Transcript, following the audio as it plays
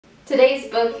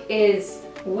Today's book is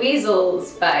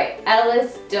Weasels by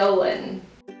Elys Dolan.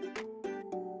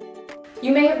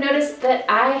 You may have noticed that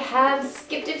I have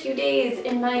skipped a few days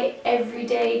in my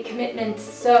everyday commitments,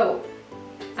 so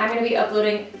I'm going to be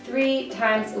uploading 3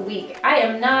 times a week. I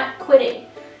am not quitting,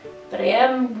 but I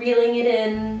am reeling it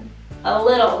in a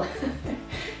little.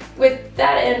 With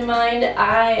that in mind,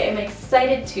 I am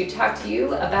excited to talk to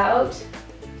you about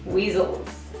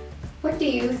weasels. What do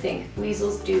you think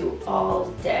weasels do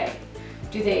all day?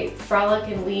 Do they frolic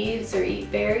in leaves or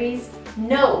eat berries?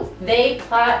 No, they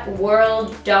plot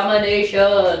world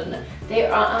domination. They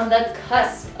are on the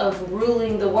cusp of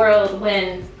ruling the world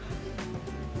when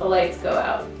the lights go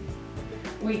out.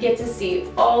 We get to see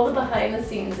all the behind the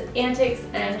scenes antics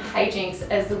and hijinks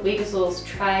as the weasels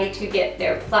try to get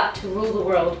their plot to rule the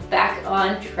world back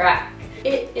on track.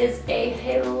 It is a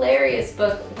hilarious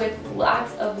book with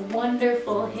lots of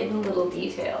wonderful hidden little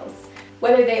details.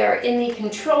 Whether they are in the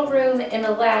control room, in the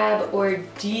lab, or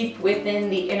deep within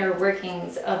the inner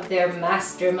workings of their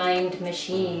mastermind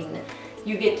machine,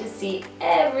 you get to see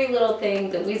every little thing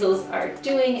the weasels are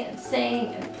doing and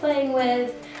saying and playing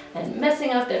with and messing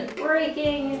up and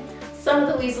breaking. Some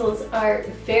of the weasels are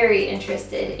very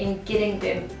interested in getting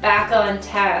them back on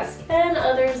task, and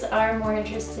others are more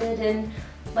interested in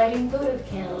lighting votive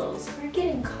candles or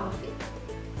getting coffee.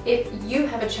 If you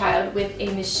have a child with a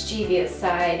mischievous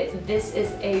side, this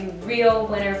is a real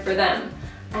winner for them,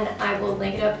 and I will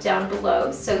link it up down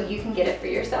below so you can get it for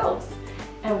yourselves.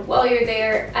 And while you're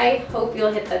there, I hope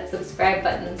you'll hit that subscribe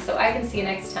button so I can see you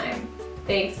next time.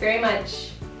 Thanks very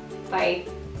much. Bye.